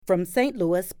from St.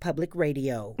 Louis Public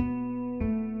Radio.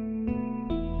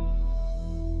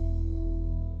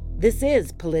 This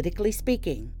is Politically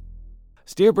Speaking.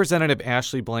 State Representative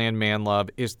Ashley Bland Manlove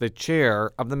is the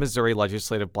chair of the Missouri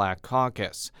Legislative Black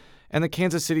Caucus. And the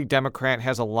Kansas City Democrat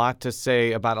has a lot to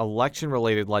say about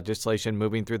election-related legislation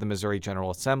moving through the Missouri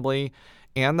General Assembly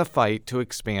and the fight to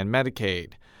expand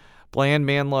Medicaid. Bland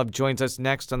Manlove joins us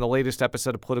next on the latest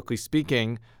episode of Politically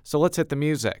Speaking, so let's hit the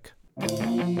music.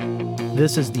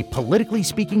 This is the Politically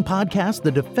Speaking podcast,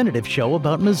 the definitive show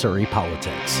about Missouri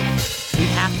politics. We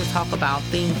have to talk about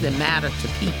things that matter to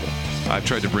people. I've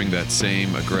tried to bring that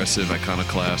same aggressive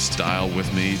iconoclast style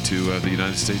with me to the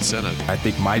United States Senate. I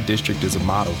think my district is a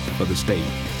model for the state.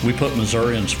 We put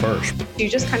Missourians first. You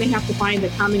just kind of have to find the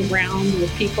common ground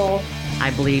with people.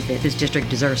 I believe that this district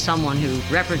deserves someone who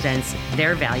represents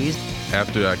their values.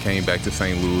 After I came back to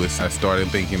St. Louis, I started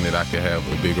thinking that I could have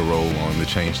a bigger role on the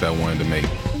change that I wanted to make.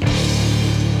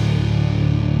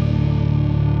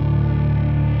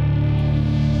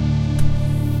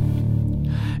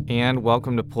 And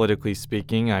welcome to Politically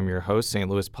Speaking. I'm your host, St.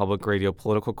 Louis Public Radio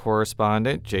political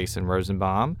correspondent, Jason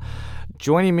Rosenbaum.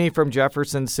 Joining me from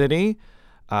Jefferson City,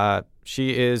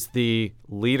 she is the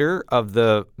leader of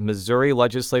the Missouri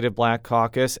Legislative Black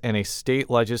Caucus and a state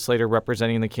legislator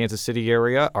representing the Kansas City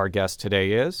area. Our guest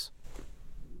today is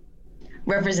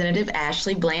Representative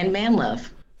Ashley Bland Manlove.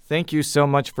 Thank you so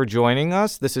much for joining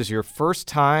us. This is your first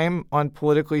time on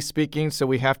Politically Speaking, so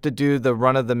we have to do the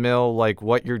run-of-the-mill, like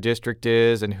what your district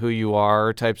is and who you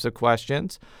are types of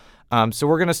questions. So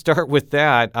we're going to start with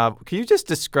that. Can you just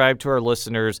describe to our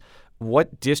listeners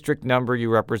what district number you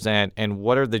represent and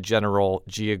what are the general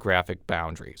geographic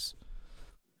boundaries?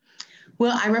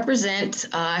 Well, I represent,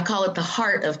 I call it the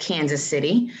heart of Kansas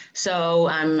City. So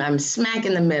I'm smack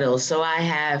in the middle. So I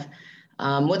have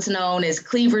what's known as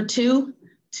Cleaver 2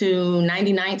 to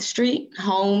 99th Street,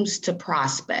 Holmes to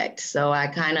Prospect. So I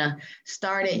kind of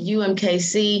start at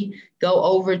UMKC, go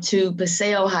over to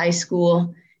Paseo High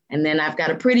School, and then I've got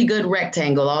a pretty good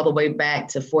rectangle all the way back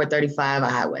to 435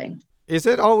 Highway. Is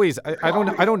it always?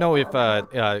 I don't know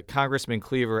if Congressman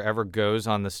Cleaver ever goes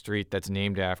on the street that's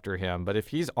named after him. But if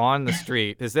he's on the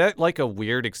street, is that like a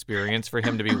weird experience for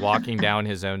him to be walking down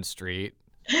his own street?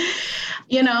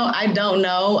 You know, I don't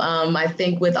know. I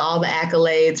think with all the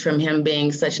accolades from him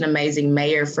being such an amazing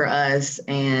mayor for us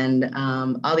and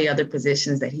all the other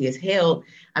positions that he has held,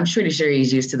 I'm pretty sure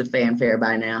he's used to the fanfare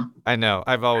by now. I know.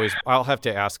 I'll have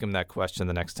to ask him that question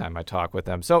the next time I talk with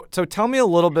him. So tell me a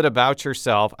little bit about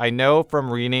yourself. I know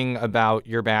from reading about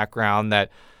your background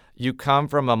that you come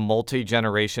from a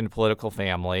multi-generation political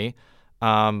family.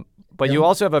 But you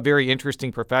also have a very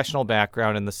interesting professional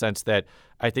background in the sense that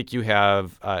I think you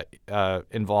have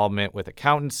involvement with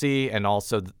accountancy and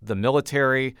also the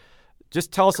military.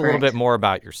 Just tell us a little bit more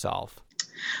about yourself.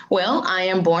 Well, I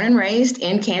am born and raised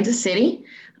in Kansas City,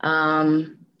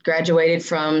 graduated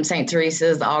from St.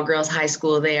 Teresa's, the all-girls high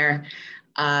school there,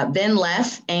 then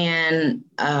left and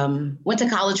went to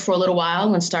college for a little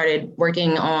while and started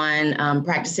working on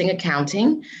practicing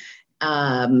accounting.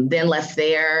 Then left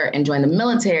there and joined the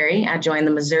military. I joined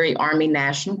the Missouri Army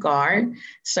National Guard,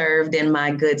 served in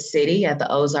my good city at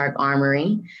the Ozark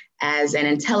Armory as an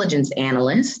intelligence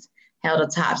analyst, held a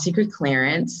top secret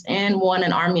clearance, and won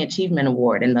an Army Achievement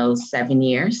Award in those 7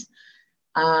 years.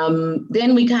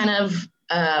 Then we kind of,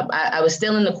 I was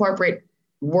still in the corporate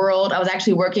world. I was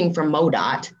actually working for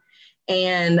MoDOT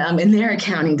and in their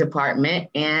accounting department,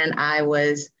 and I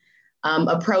was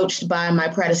approached by my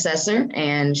predecessor,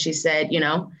 and she said, you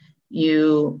know,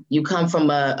 you come from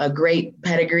a great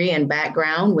pedigree and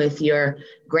background with your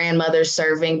grandmother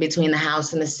serving between the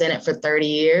House and the Senate for 30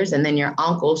 years, and then your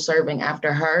uncle serving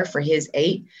after her for his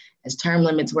 8 as term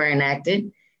limits were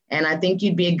enacted. And I think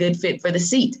you'd be a good fit for the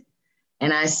seat.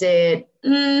 And I said,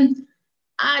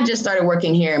 I just started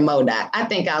working here in MoDOT. I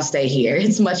think I'll stay here.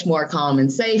 It's much more calm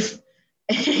and safe.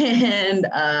 And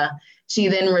she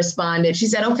then responded, she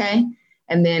said, okay,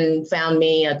 and then found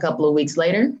me a couple of weeks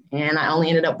later. And I only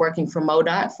ended up working for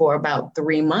MoDOT for about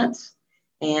 3 months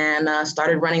and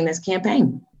started running this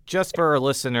campaign. Just for our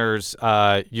listeners,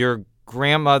 your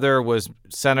grandmother was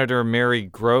Senator Mary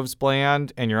Groves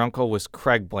Bland and your uncle was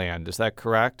Craig Bland. Is that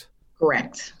correct?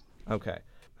 Correct. Okay.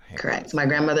 Correct. My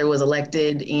grandmother was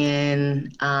elected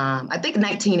in, I think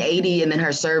 1980, and then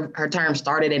her term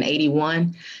started in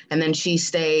 81. And then she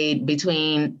stayed in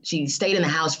the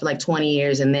House for like 20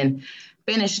 years and then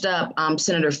finished up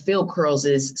Senator Phil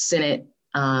Curls's Senate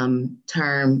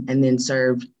term and then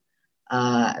served,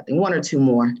 I think 1 or 2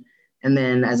 more. And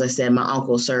then, as I said, my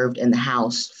uncle served in the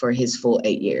House for his full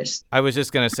 8 years. I was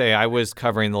just going to say I was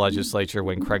covering the legislature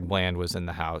when Craig Bland was in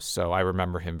the House, so I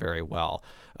remember him very well.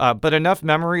 But enough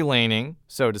memory laning,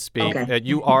 so to speak. Okay.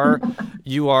 You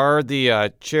are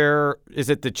the chair. Is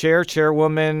it the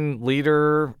chairwoman,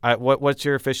 leader? What's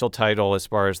your official title as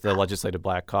far as the Legislative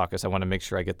Black Caucus? I want to make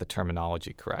sure I get the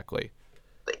terminology correctly.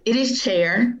 It is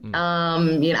chair.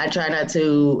 I try not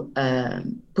to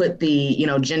put the,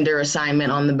 gender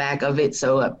assignment on the back of it.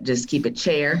 So just keep it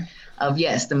chair of,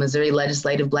 yes, the Missouri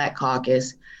Legislative Black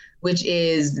Caucus, which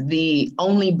is the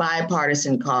only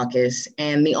bipartisan caucus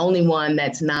and the only one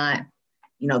that's not,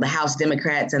 the House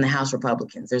Democrats and the House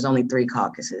Republicans. There's only 3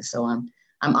 caucuses. So I'm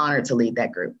honored to lead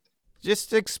that group.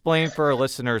 Just explain for our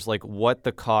listeners, what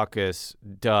the caucus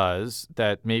does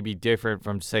that may be different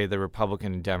from, say, the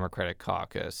Republican and Democratic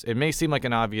caucus. It may seem like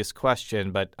an obvious question,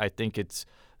 but I think it's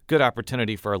a good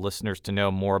opportunity for our listeners to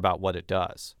know more about what it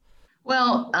does.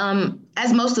 Well,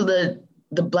 as most of the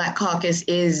Black Caucus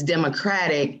is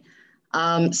Democratic,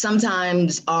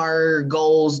 sometimes our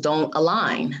goals don't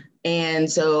align.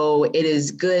 And so it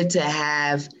is good to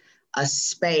have a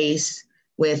space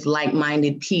with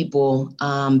like-minded people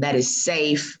that is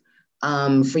safe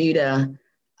for you to,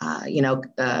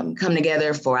 come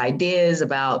together for ideas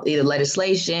about either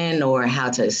legislation or how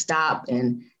to stop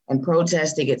and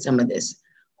protest to get some of this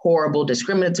horrible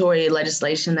discriminatory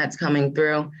legislation that's coming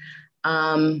through.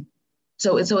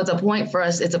 So it's a point for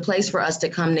us. It's a place for us to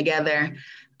come together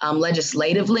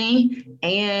legislatively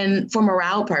and for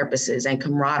morale purposes and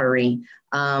camaraderie,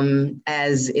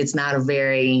 as it's not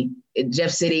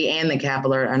Jeff City and the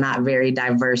Capitol are not very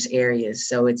diverse areas.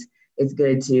 So it's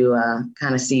good to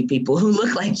kind of see people who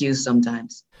look like you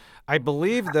sometimes. I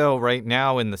believe, though, right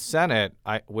now in the Senate,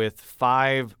 with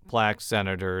 5 Black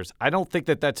senators, I don't think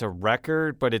that that's a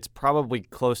record, but it's probably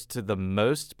close to the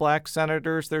most Black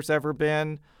senators there's ever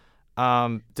been.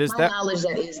 Knowledge,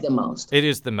 that is the most. It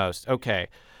is the most. Okay.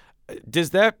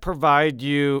 Does that provide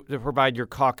your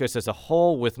caucus as a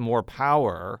whole with more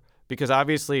power? Because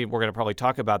obviously, we're going to probably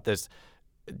talk about this.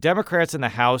 Democrats in the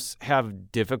House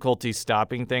have difficulty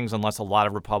stopping things unless a lot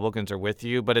of Republicans are with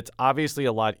you, but it's obviously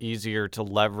a lot easier to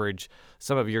leverage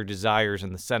some of your desires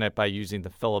in the Senate by using the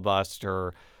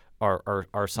filibuster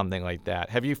or something like that.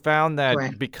 Have you found that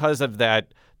Right. Because of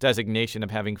that designation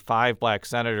of having 5 Black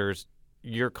senators,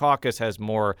 your caucus has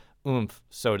more oomph,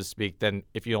 so to speak, than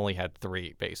if you only had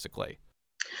 3, basically?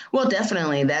 Well,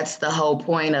 definitely. That's the whole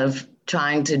point of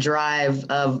trying to drive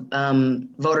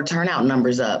voter turnout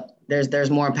numbers up. There's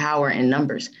more power in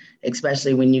numbers,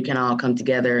 especially when you can all come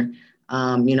together,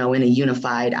 in a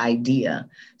unified idea.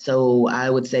 So I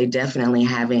would say definitely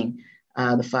having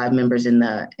the 5 members in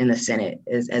the Senate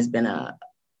has been an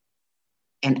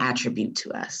attribute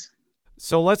to us.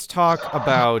 So let's talk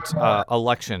about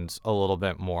elections a little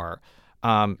bit more.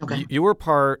 Okay. You were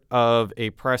part of a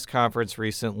press conference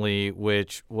recently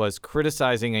which was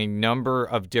criticizing a number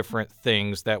of different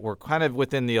things that were kind of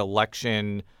within the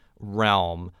election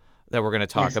realm that we're going to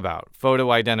talk about.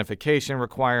 Photo identification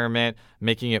requirement,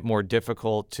 making it more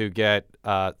difficult to get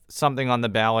something on the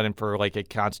ballot and for a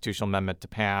constitutional amendment to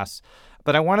pass.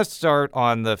 But I want to start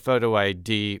on the photo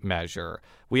ID measure.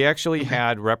 We actually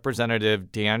had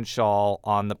Representative Dan Schall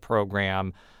on the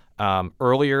program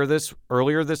earlier this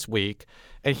week,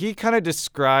 and he kind of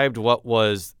described what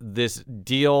was this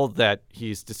deal that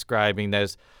he's describing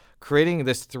as creating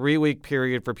this 3-week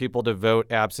period for people to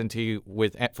vote absentee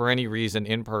for any reason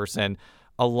in person,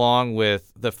 along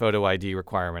with the photo ID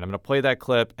requirement. I'm going to play that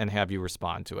clip and have you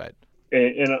respond to it.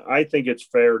 And I think it's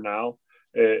fair now,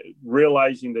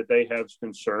 realizing that they have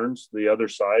concerns, the other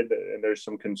side, and there's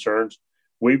some concerns.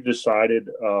 We've decided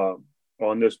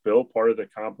on this bill, part of the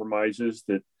compromise is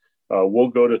that we'll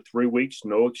go to 3 weeks,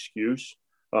 no excuse,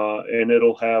 and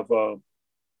it'll have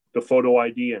the photo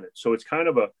ID in it. So it's kind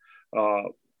of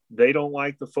they don't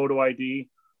like the photo ID.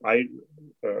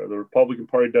 The Republican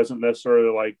Party doesn't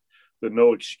necessarily like the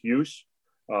no excuse.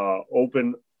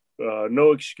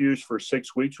 No excuse for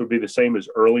 6 weeks would be the same as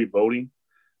early voting.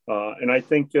 And I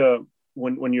think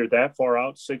when you're that far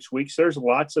out, 6 weeks, there's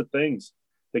lots of things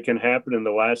that can happen in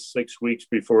the last 6 weeks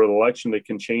before the election that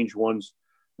can change one's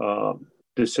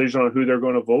decision on who they're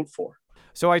going to vote for.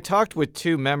 So I talked with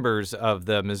 2 members of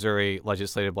the Missouri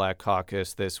Legislative Black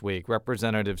Caucus this week,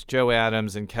 Representatives Joe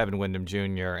Adams and Kevin Windham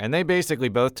Jr., and they basically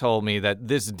both told me that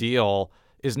this deal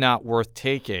is not worth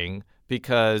taking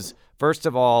because, first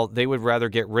of all, they would rather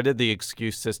get rid of the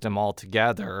excuse system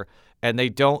altogether, and they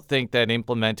don't think that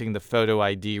implementing the photo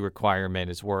ID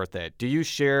requirement is worth it. Do you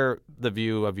share the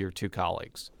view of your 2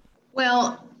 colleagues?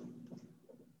 Well,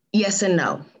 yes and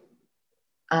no.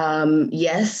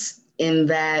 Yes, in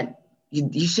that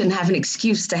you shouldn't have an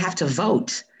excuse to have to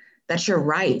vote. That's your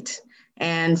right.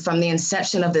 And from the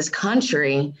inception of this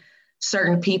country,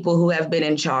 certain people who have been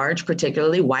in charge,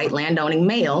 particularly white landowning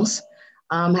males,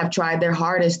 have tried their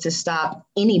hardest to stop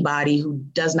anybody who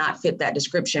does not fit that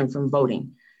description from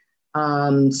voting.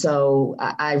 So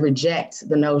I reject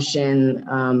the notion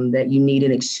that you need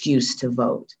an excuse to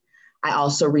vote. I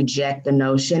also reject the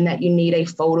notion that you need a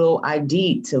photo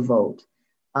ID to vote.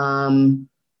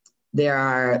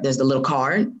 There's the little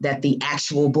card that the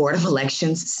actual Board of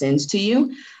Elections sends to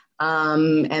you.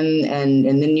 And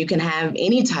then you can have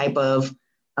any type of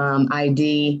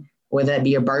ID, whether that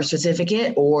be your birth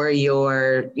certificate or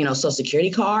your, Social Security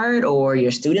card or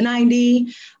your student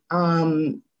ID.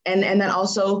 And that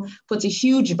also puts a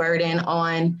huge burden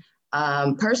on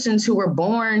persons who were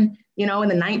born, in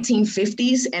the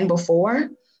 1950s and before.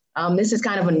 This is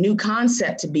kind of a new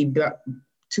concept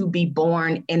to be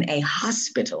born in a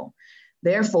hospital.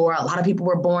 Therefore, a lot of people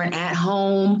were born at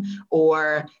home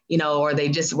or they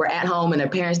just were at home and their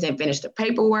parents didn't finish the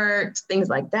paperwork, things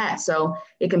like that. So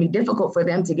it can be difficult for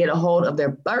them to get a hold of their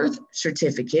birth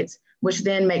certificates, which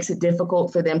then makes it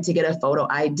difficult for them to get a photo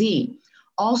ID.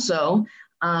 Also,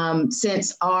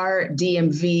 since our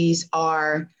DMVs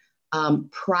are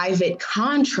private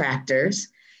contractors,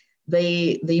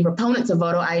 the proponents of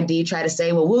photo ID try to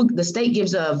say, well, the state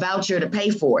gives a voucher to pay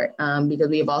for it, because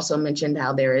we have also mentioned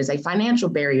how there is a financial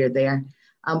barrier there.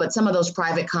 But some of those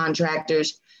private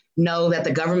contractors know that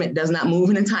the government does not move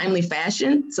in a timely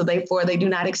fashion, so therefore they do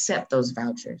not accept those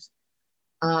vouchers.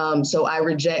 So I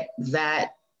reject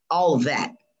all of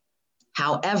that.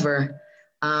 However,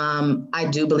 I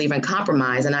do believe in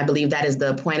compromise, and I believe that is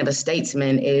the point of a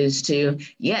statesman, is to,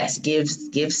 yes, give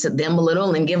them a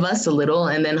little and give us a little,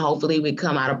 and then hopefully we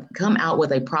come out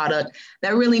with a product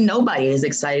that really nobody is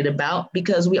excited about,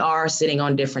 because we are sitting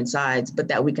on different sides, but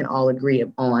that we can all agree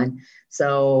on.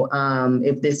 So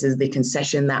if this is the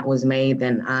concession that was made,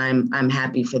 then I'm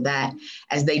happy for that,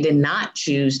 as they did not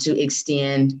choose to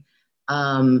extend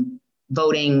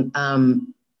voting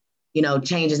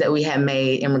changes that we have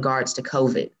made in regards to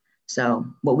COVID. So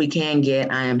what we can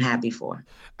get, I am happy for.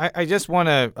 I just want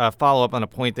to follow up on a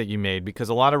point that you made, because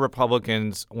a lot of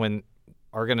Republicans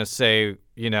are going to say,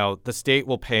 the state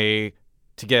will pay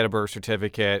to get a birth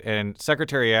certificate. And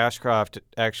Secretary Ashcroft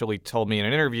actually told me in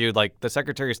an interview, the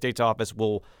Secretary of State's office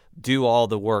will do all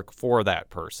the work for that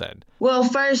person. Well,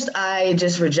 first, I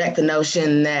just reject the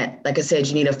notion that, like I said,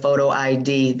 you need a photo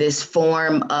ID. This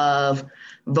form of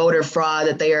voter fraud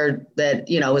as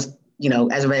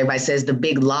everybody says, the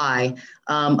big lie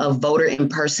of voter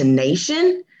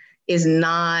impersonation is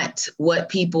not what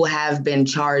people have been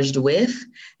charged with.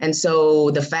 And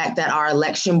so the fact that our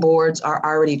election boards are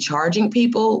already charging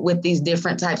people with these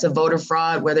different types of voter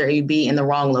fraud, whether it be in the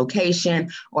wrong location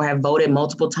or have voted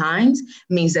multiple times,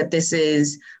 means that this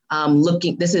is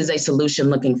a solution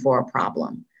looking for a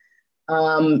problem.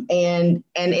 And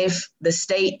if the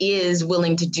state is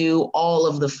willing to do all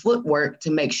of the footwork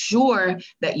to make sure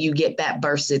that you get that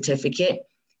birth certificate,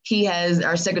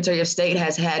 our Secretary of State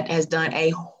has done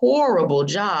a horrible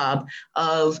job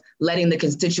of letting the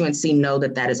constituency know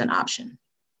that is an option.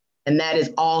 And that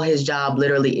is all his job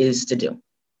literally is to do.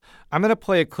 I'm going to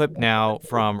play a clip now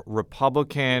from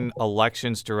Republican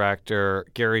Elections Director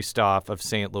Gary Stoff of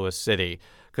St. Louis City,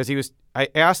 because I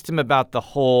asked him about the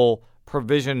whole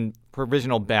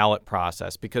provisional ballot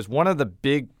process, because one of the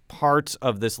big parts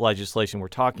of this legislation we're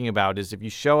talking about is if you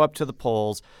show up to the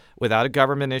polls without a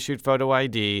government-issued photo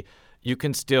ID, you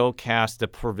can still cast a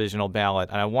provisional ballot.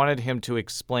 And I wanted him to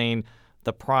explain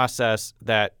the process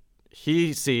that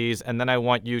he sees, and then I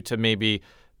want you to maybe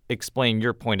explain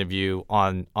your point of view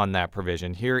on that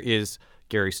provision. Here is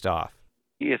Gary Stoff.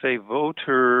 If a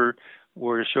voter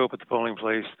were to show up at the polling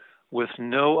place with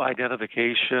no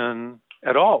identification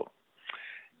at all,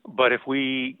 but if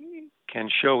we can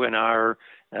show in our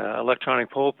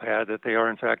electronic poll pad that they are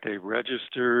in fact a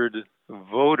registered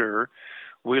voter,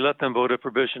 we let them vote a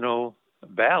provisional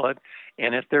ballot.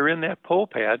 And if they're in that poll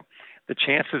pad, the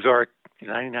chances are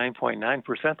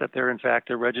 99.9% that they're in fact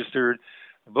a registered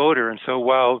voter. And so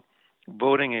while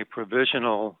voting a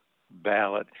provisional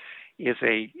ballot is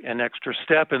an extra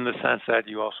step in the sense that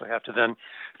you also have to then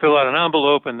fill out an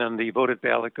envelope, and then the voted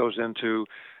ballot goes into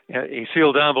a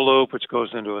sealed envelope, which goes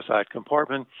into a side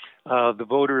compartment. The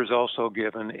voter is also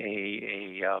given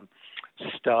a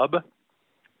stub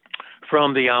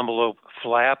from the envelope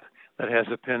flap that has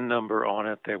a PIN number on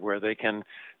it where they can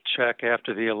check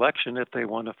after the election if they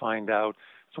want to find out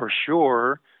for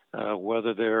sure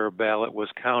whether their ballot was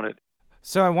counted.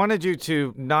 So I wanted you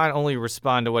to not only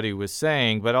respond to what he was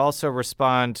saying, but also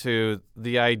respond to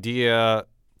the idea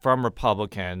from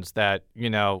Republicans that,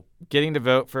 getting to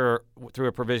vote through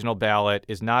a provisional ballot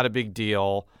is not a big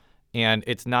deal, and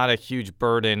it's not a huge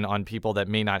burden on people that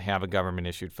may not have a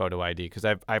government-issued photo ID? Because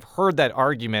I've heard that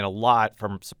argument a lot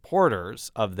from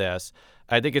supporters of this.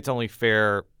 I think it's only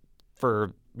fair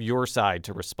for your side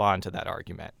to respond to that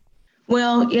argument.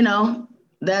 Well,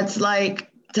 that's like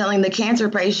telling the cancer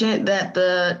patient that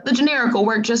the generic will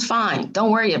work just fine.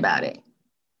 Don't worry about it.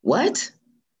 What?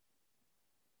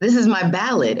 This is my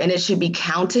ballot, and it should be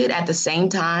counted at the same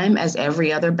time as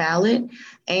every other ballot.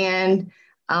 And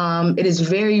it is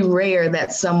very rare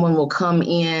that someone will come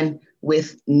in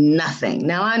with nothing.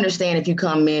 Now, I understand if you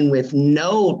come in with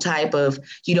no type of,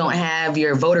 you don't have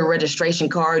your voter registration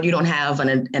card, you don't have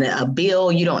a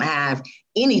bill, you don't have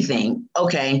anything.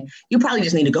 Okay, you probably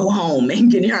just need to go home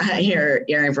and get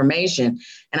your information.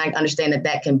 And I understand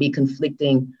that can be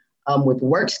conflicting with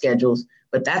work schedules,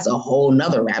 but that's a whole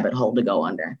nother rabbit hole to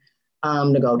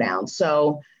go down.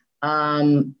 So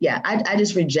I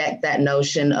just reject that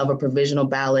notion of a provisional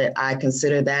ballot. I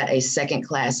consider that a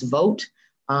second-class vote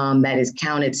that is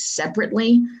counted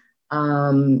separately,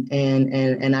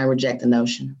 and I reject the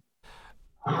notion.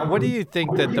 What do you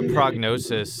think that the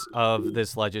prognosis of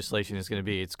this legislation is going to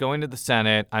be? It's going to the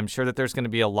Senate. I'm sure that there's going to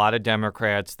be a lot of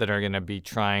Democrats that are going to be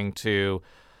trying to,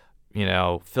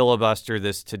 filibuster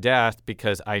this to death,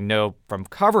 because I know from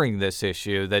covering this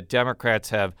issue that Democrats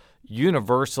have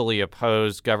universally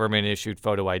opposed government-issued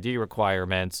photo ID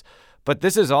requirements. But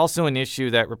this is also an issue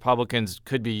that Republicans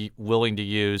could be willing to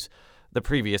use the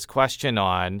previous question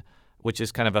on, which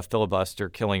is kind of a filibuster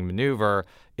killing maneuver.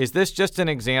 Is this just an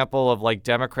example of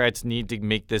Democrats need to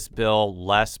make this bill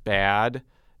less bad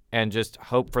and just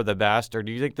hope for the best? Or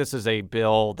do you think this is a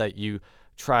bill that you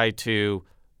try to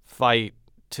fight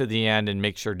to the end and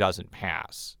make sure doesn't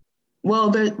pass?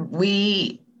 Well,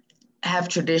 we have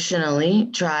traditionally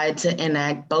tried to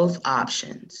enact both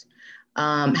options.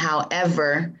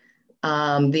 However,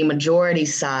 the majority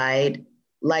side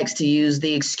likes to use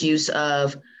the excuse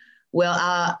of, well,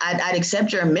 I'd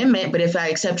accept your amendment, but if I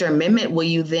accept your amendment, will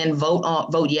you then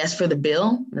vote yes for the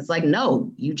bill? And it's like,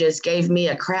 no, you just gave me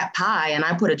a crap pie and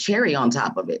I put a cherry on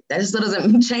top of it. That still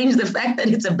doesn't change the fact that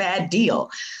it's a bad deal.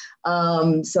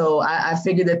 So I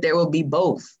figured that there will be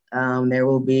both. There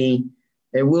will be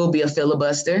a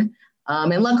filibuster.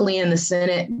 And luckily in the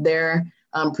Senate, their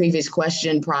previous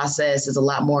question process is a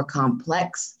lot more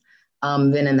complex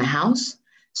than in the House.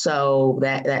 So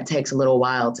that takes a little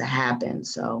while to happen.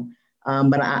 So,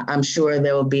 but I'm sure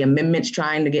there will be amendments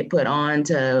trying to get put on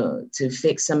to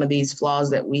fix some of these flaws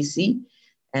that we see.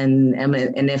 And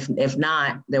if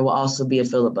not, there will also be a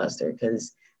filibuster,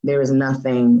 because there is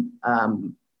nothing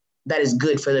that is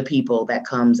good for the people that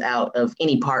comes out of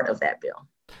any part of that bill.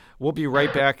 We'll be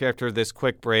right back after this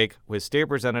quick break with State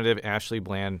Representative Ashley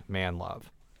Bland Manlove.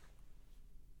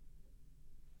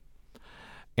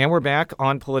 And we're back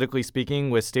on Politically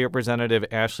Speaking with State Representative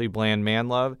Ashley Bland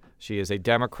Manlove. She is a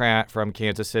Democrat from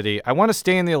Kansas City. I want to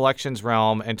stay in the elections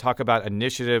realm and talk about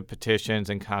initiative petitions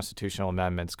and constitutional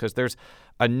amendments, because there's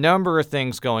a number of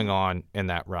things going on in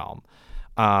that realm.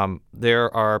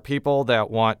 There are people that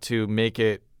want to make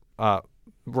it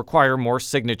require more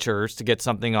signatures to get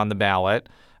something on the ballot.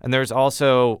 And there's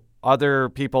also other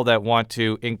people that want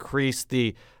to increase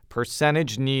the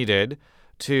percentage needed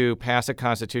to pass a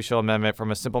constitutional amendment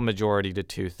from a simple majority to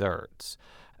 2/3.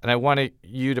 And I wanted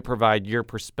you to provide your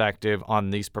perspective on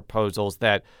these proposals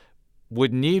that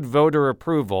would need voter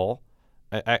approval,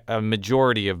 a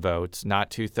majority of votes, not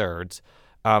 2/3,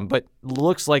 but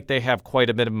looks like they have quite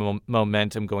a bit of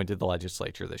momentum going to the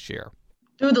legislature this year.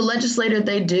 Through the legislature,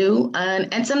 they do.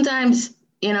 And sometimes,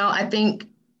 I think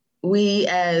we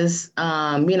as,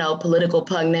 political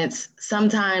pundits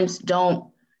sometimes don't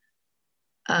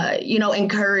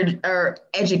encourage or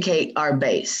educate our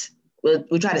base.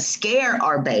 We try to scare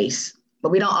our base,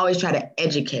 but we don't always try to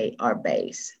educate our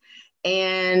base.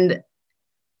 And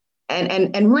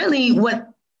really what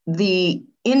the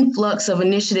influx of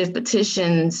initiative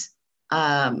petitions,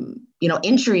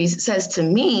 entries says to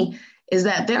me is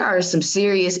that there are some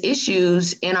serious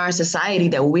issues in our society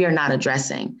that we are not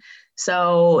addressing.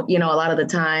 So, a lot of the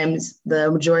times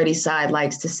the majority side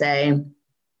likes to say,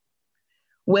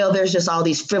 well, there's just all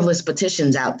these frivolous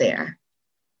petitions out there.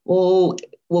 We'll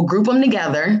group them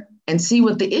together and see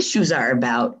what the issues are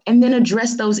about, and then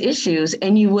address those issues,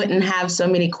 and you wouldn't have so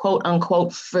many quote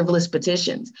unquote frivolous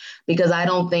petitions, because I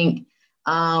don't think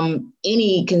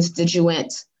any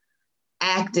constituent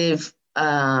active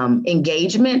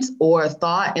engagement or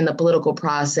thought in the political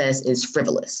process is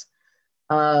frivolous.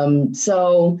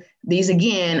 So these,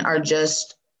 again, are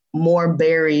just more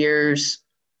barriers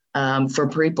for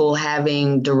people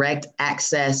having direct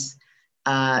access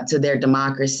to their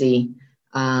democracy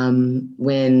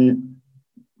when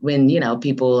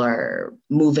people are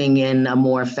moving in a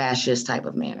more fascist type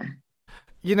of manner.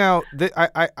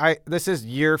 This is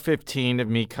year 15 of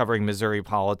me covering Missouri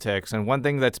politics, and one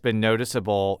thing that's been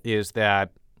noticeable is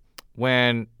that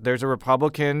when there's a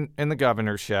Republican in the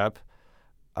governorship,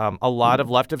 a lot of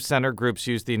left of center groups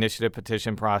use the initiative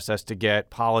petition process to get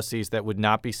policies that would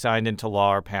not be signed into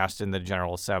law or passed in the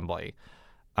General Assembly.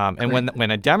 And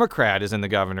when a Democrat is in the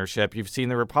governorship, you've seen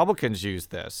the Republicans use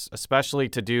this, especially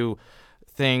to do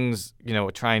things,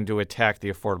 trying to attack the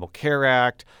Affordable Care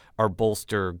Act, or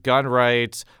bolster gun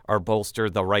rights, or bolster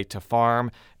the right to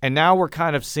farm. And now we're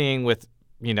kind of seeing with,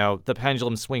 the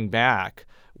pendulum swing back,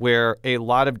 where a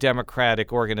lot of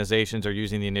Democratic organizations are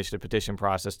using the initiative petition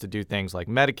process to do things like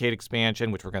Medicaid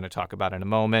expansion, which we're going to talk about in a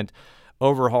moment,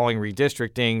 overhauling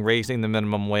redistricting, raising the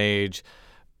minimum wage.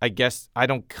 I guess I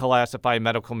don't classify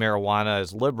medical marijuana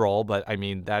as liberal, but I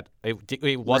mean that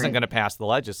it wasn't going to pass the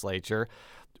legislature.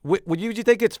 Would you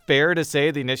think it's fair to say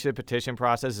the initiative petition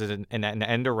process is an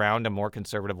end around a more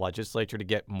conservative legislature to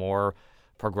get more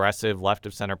progressive left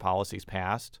of center policies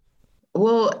passed?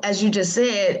 Well, as you just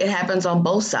said, it happens on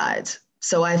both sides.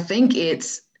 So I think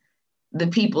it's the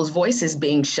people's voices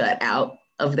being shut out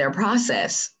of their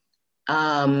process.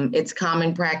 It's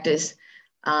common practice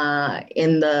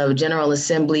in the General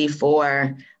Assembly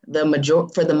for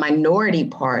the minority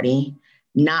party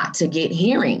not to get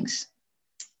hearings.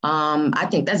 I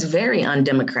think that's very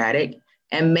undemocratic.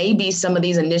 And maybe some of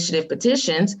these initiative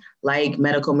petitions, like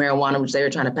medical marijuana, which they were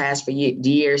trying to pass for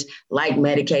years, like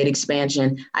Medicaid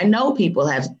expansion, I know people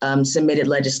have submitted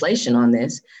legislation on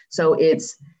this. So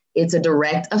it's a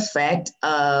direct effect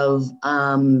of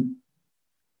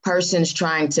persons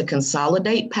trying to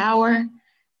consolidate power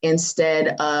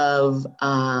instead of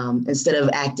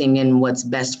acting in what's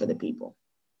best for the people.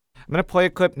 I'm going to play a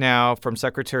clip now from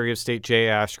Secretary of State Jay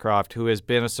Ashcroft, who has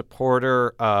been a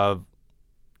supporter of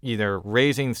either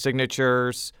raising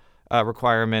signatures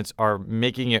requirements or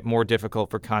making it more difficult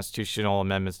for constitutional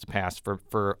amendments to pass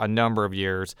for a number of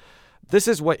years. This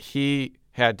is what he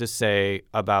had to say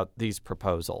about these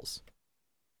proposals.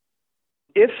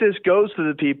 If this goes to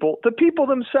the people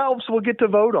themselves will get to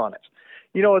vote on it.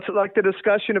 It's like the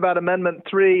discussion about Amendment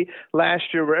 3 last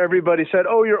year where everybody said,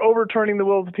 oh, you're overturning the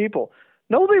will of the people.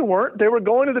 No, they weren't. They were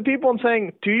going to the people and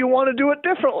saying, do you want to do it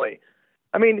differently?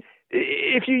 I mean,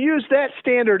 if you use that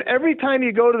standard, every time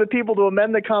you go to the people to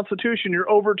amend the Constitution, you're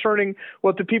overturning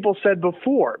what the people said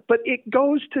before. But it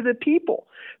goes to the people.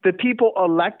 The people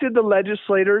elected the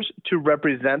legislators to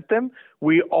represent them.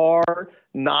 We are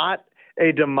not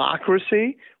a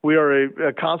democracy. We are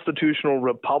a constitutional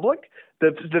republic.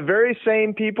 The very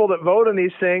same people that vote on these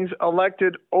things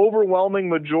elected overwhelming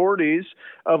majorities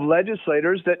of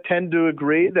legislators that tend to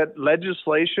agree that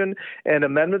legislation and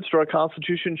amendments to our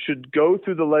Constitution should go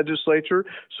through the legislature.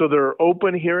 So there are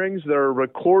open hearings, there are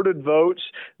recorded votes,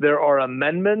 there are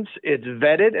amendments, it's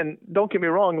vetted. And don't get me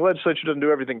wrong, the legislature doesn't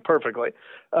do everything perfectly.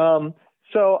 So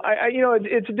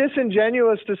it's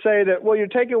disingenuous to say that, well, you're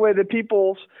taking away the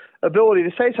people's ability to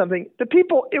say something. The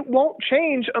people, it won't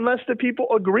change unless the people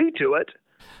agree to it.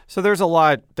 So there's a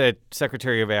lot that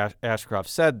Secretary of Ashcroft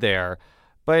said there,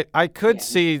 but I could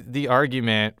see the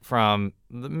argument from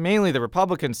mainly the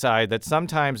Republican side that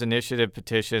sometimes initiative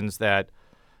petitions that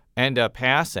end up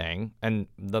passing, and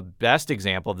the best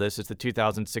example of this is the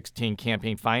 2016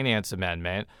 Campaign Finance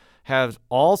Amendment, have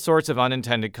all sorts of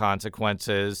unintended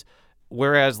consequences,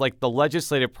 whereas like the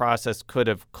legislative process could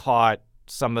have caught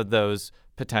some of those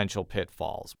potential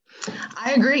pitfalls.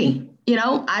 I agree.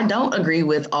 I don't agree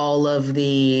with all of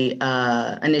the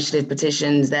initiative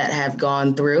petitions that have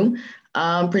gone through,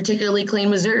 particularly Clean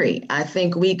Missouri. I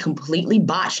think we completely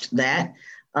botched that.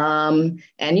 A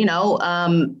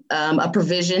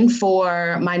provision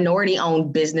for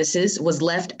minority-owned businesses was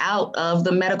left out of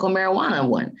the medical marijuana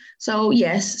one. So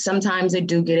yes, sometimes they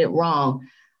do get it wrong.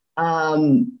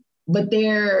 But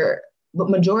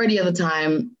majority of the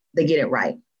time they get it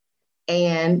right.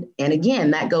 And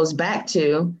again, that goes back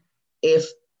to if,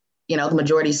 the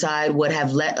majority side would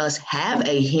have let us have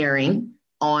a hearing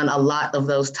on a lot of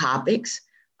those topics,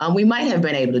 we might have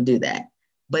been able to do that,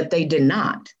 but they did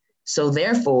not. So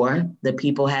therefore, the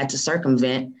people had to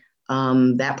circumvent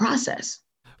that process.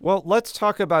 Well, let's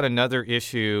talk about another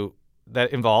issue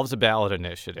that involves a ballot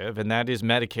initiative, and that is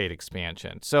Medicaid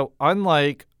expansion. So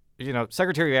unlike,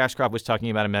 Secretary Ashcroft was talking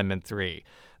about Amendment 3,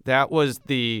 that was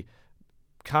the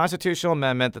constitutional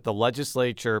amendment that the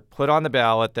legislature put on the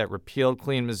ballot that repealed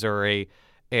Clean Missouri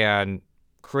and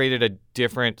created a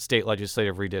different state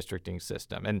legislative redistricting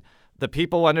system. And the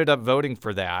people ended up voting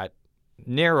for that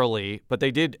narrowly, but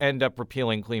they did end up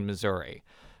repealing Clean Missouri.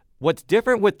 What's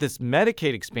different with this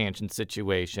Medicaid expansion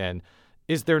situation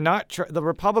is they're not the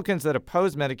Republicans that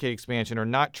oppose Medicaid expansion are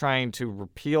not trying to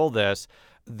repeal this.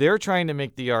 They're trying to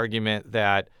make the argument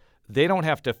that they don't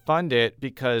have to fund it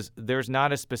because there's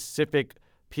not a specific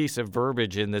piece of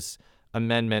verbiage in this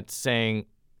amendment saying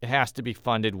it has to be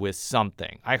funded with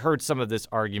something. I heard some of this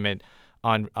argument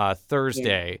on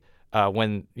Thursday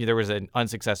when there was an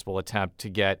unsuccessful attempt to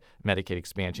get Medicaid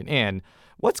expansion in.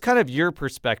 What's kind of your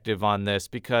perspective on this?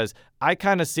 Because I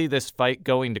kind of see this fight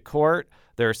going to court.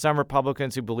 There are some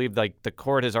Republicans who believe like the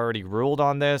court has already ruled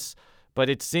on this, but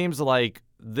it seems like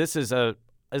this is a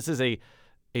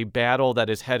battle that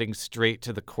is heading straight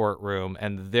to the courtroom,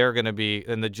 and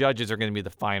the judges are going to be the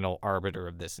final arbiter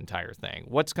of this entire thing.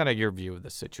 What's kind of your view of the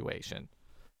situation?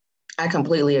 I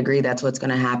completely agree. That's what's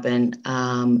going to happen.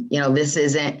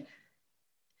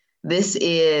 This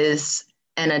is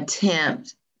an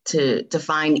attempt to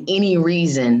find any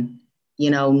reason,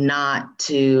 not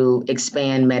to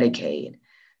expand Medicaid.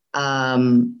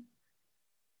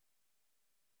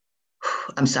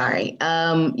 I'm sorry.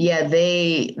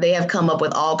 They have come up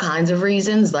with all kinds of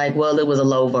reasons, like, well, it was a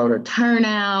low voter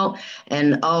turnout,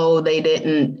 and they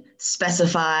didn't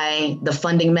specify the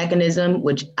funding mechanism,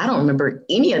 which I don't remember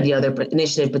any of the other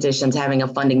initiative petitions having a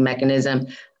funding mechanism.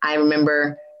 I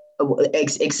remember,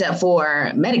 except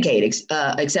for Medicaid,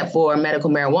 except for medical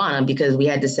marijuana, because we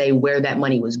had to say where that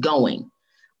money was going.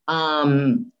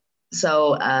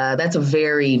 So that's a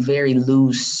very, very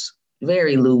loose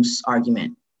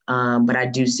argument. But I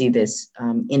do see this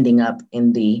ending up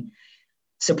in the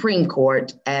Supreme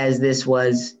Court, as this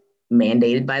was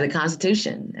mandated by the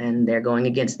Constitution, and they're going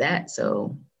against that.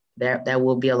 So that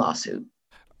will be a lawsuit.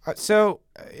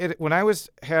 When I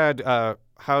had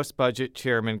House Budget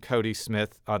Chairman Cody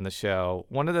Smith on the show,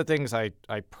 one of the things I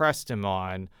pressed him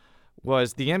on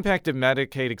was the impact of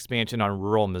Medicaid expansion on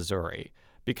rural Missouri.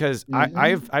 Because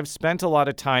I've spent a lot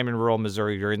of time in rural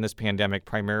Missouri during this pandemic,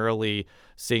 primarily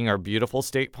seeing our beautiful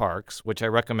state parks, which I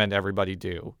recommend everybody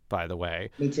do, by the way.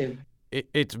 Me too.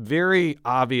 It's very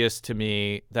obvious to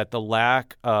me that the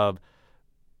lack of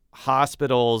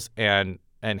hospitals and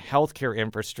healthcare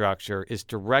infrastructure is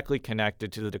directly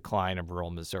connected to the decline of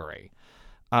rural Missouri.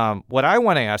 What I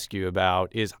want to ask you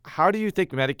about is, how do you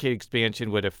think Medicaid expansion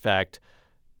would affect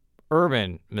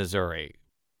urban Missouri?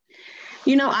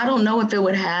 I don't know if it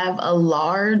would have a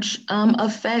large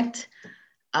effect,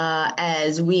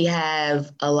 as we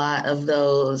have a lot of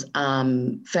those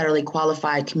federally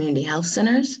qualified community health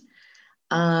centers,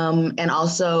 and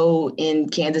also in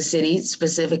Kansas City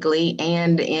specifically,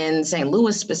 and in St.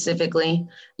 Louis specifically,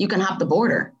 you can hop the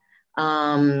border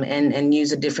and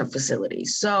use a different facility.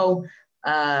 So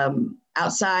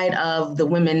outside of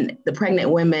the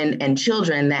pregnant women and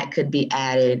children that could be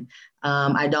added,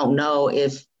 I don't know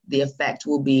if the effect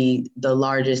will be the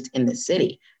largest in the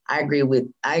city. I agree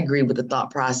with the thought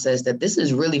process that this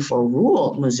is really for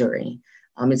rural Missouri.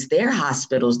 It's their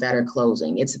hospitals that are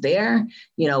closing. It's their,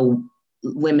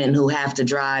 women who have to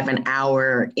drive an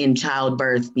hour in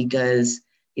childbirth because,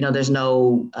 there's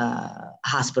no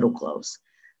hospital close.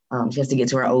 She has to get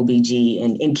to her OBG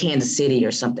in Kansas City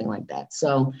or something like that.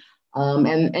 So,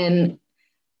 and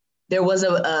there was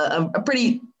a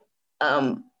pretty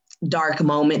dark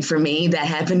moment for me that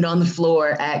happened on the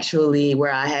floor, actually,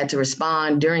 where I had to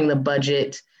respond during the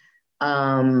budget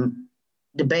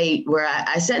debate, where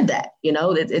I said that,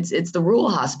 it's the rural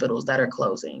hospitals that are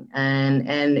closing, and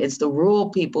it's the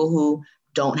rural people who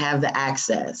don't have the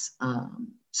access.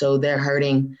 So they're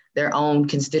hurting their own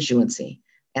constituency.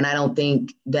 And I don't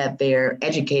think that they're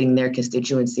educating their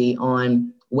constituency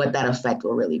on what that effect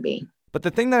will really be. But the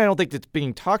thing that I don't think that's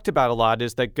being talked about a lot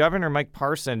is that Governor Mike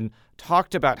Parson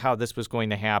talked about how this was going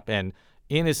to happen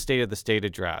in his State of the State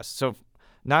address. So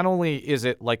not only is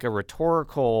it like a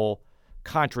rhetorical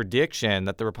contradiction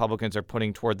that the Republicans are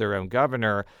putting toward their own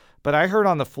governor, but I heard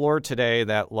on the floor today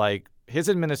that like his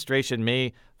administration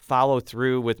may follow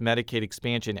through with Medicaid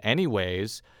expansion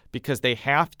anyways because they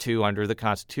have to under the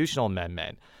constitutional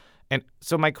amendment. And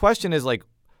so my question is like,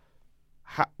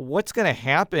 what's going to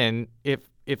happen if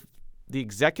the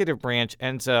executive branch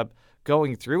ends up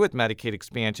going through with Medicaid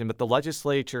expansion, but the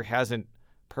legislature hasn't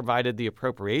provided the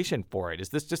appropriation for it? Is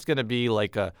this just going to be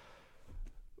like a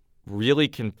really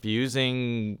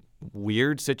confusing,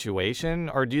 weird situation?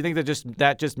 Or do you think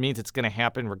that just means it's going to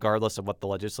happen regardless of what the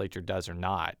legislature does or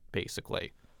not,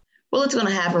 basically? Well, it's going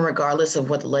to happen regardless of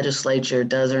what the legislature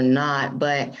does or not.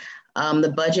 But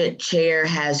the budget chair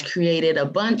has created a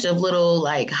bunch of little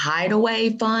like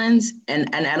hideaway funds. And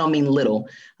I don't mean little,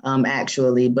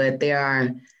 actually, but there are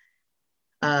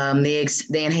the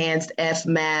enhanced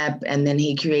FMAP, and then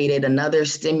he created another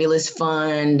stimulus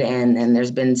fund, and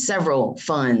there's been several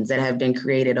funds that have been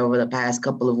created over the past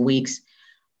couple of weeks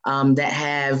that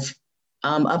have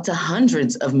up to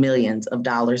hundreds of millions of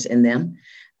dollars in them.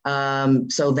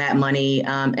 So that money,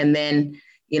 and then,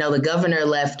 the governor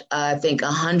left, I think,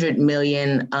 $100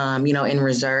 million, in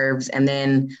reserves, and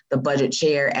then the budget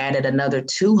chair added another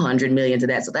 $200 million to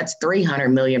that. So that's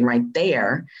 $300 million right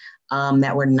there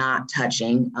that we're not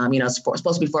touching. It's supposed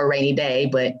to be for a rainy day,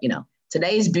 but,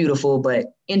 today's beautiful,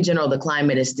 but in general, the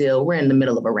climate is we're in the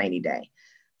middle of a rainy day.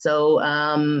 So,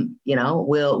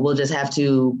 we'll just have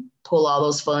to pull all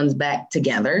those funds back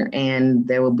together, and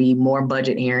there will be more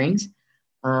budget hearings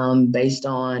based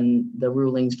on the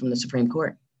rulings from the Supreme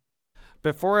Court.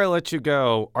 Before I let you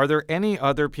go, are there any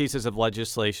other pieces of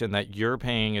legislation that you're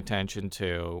paying attention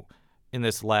to in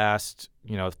this last,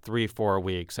 3-4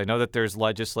 weeks? I know that there's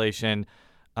legislation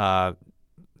that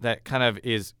kind of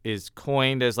is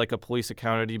coined as like a police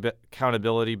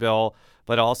accountability bill,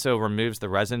 but also removes the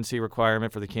residency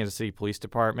requirement for the Kansas City Police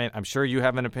Department. I'm sure you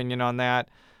have an opinion on that.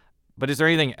 But is there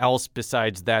anything else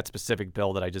besides that specific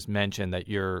bill that I just mentioned that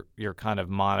you're kind of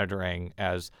monitoring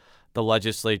as the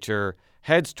legislature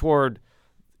heads toward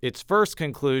its first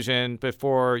conclusion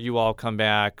before you all come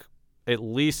back, at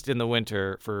least in the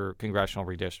winter, for congressional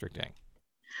redistricting?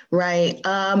 Right.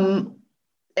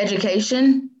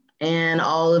 Education and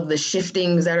all of the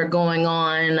shiftings that are going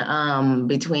on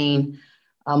between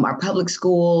our public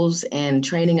schools and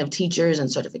training of teachers and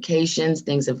certifications,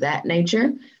 things of that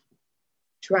nature,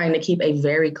 trying to keep a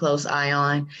very close eye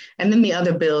on. And then the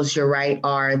other bills, you're right,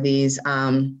 are these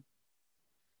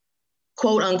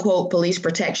quote unquote police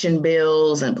protection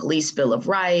bills and police bill of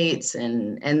rights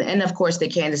and of course the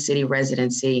Kansas City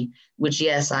residency, which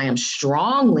yes, I am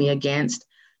strongly against,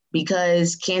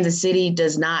 because Kansas City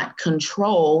does not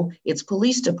control its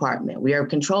police department. We are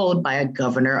controlled by a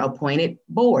governor appointed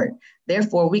board.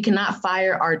 Therefore, we cannot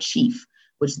fire our chief,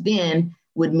 which then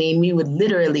would mean we would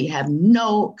literally have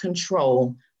no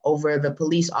control over the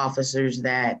police officers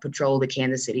that patrol the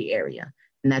Kansas City area.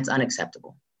 And that's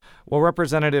unacceptable. Well,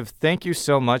 Representative, thank you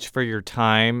so much for your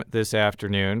time this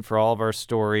afternoon, for all of our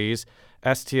stories.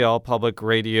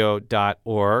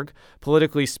 STLpublicradio.org.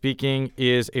 Politically Speaking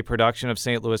is a production of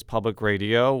St. Louis Public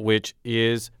Radio, which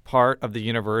is part of the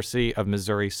University of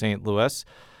Missouri-St. Louis.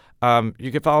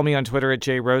 You can follow me on Twitter at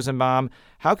 @JRosenbaum.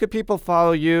 How could people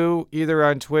follow you either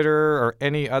on Twitter or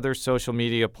any other social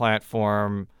media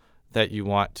platform that you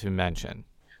want to mention?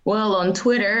 Well, on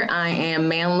Twitter, I am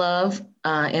Manlove,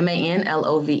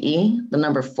 MANLOVE, the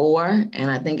number 4, and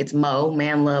I think it's Mo,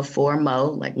 Manlove4 Mo,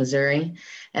 like Missouri.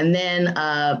 And then,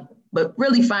 but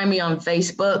really find me on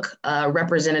Facebook,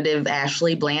 Representative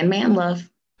Ashley Bland Manlove.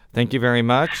 Thank you very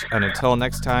much, and until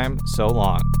next time, so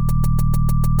long.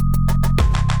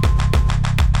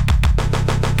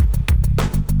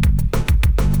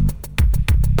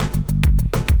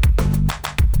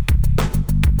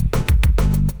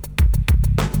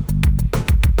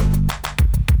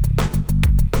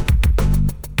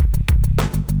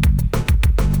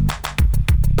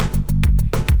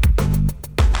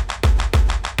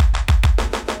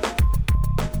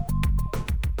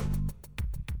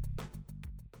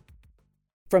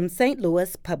 From St.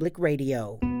 Louis Public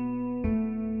Radio.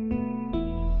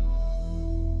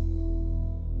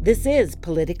 This is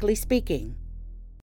Politically Speaking.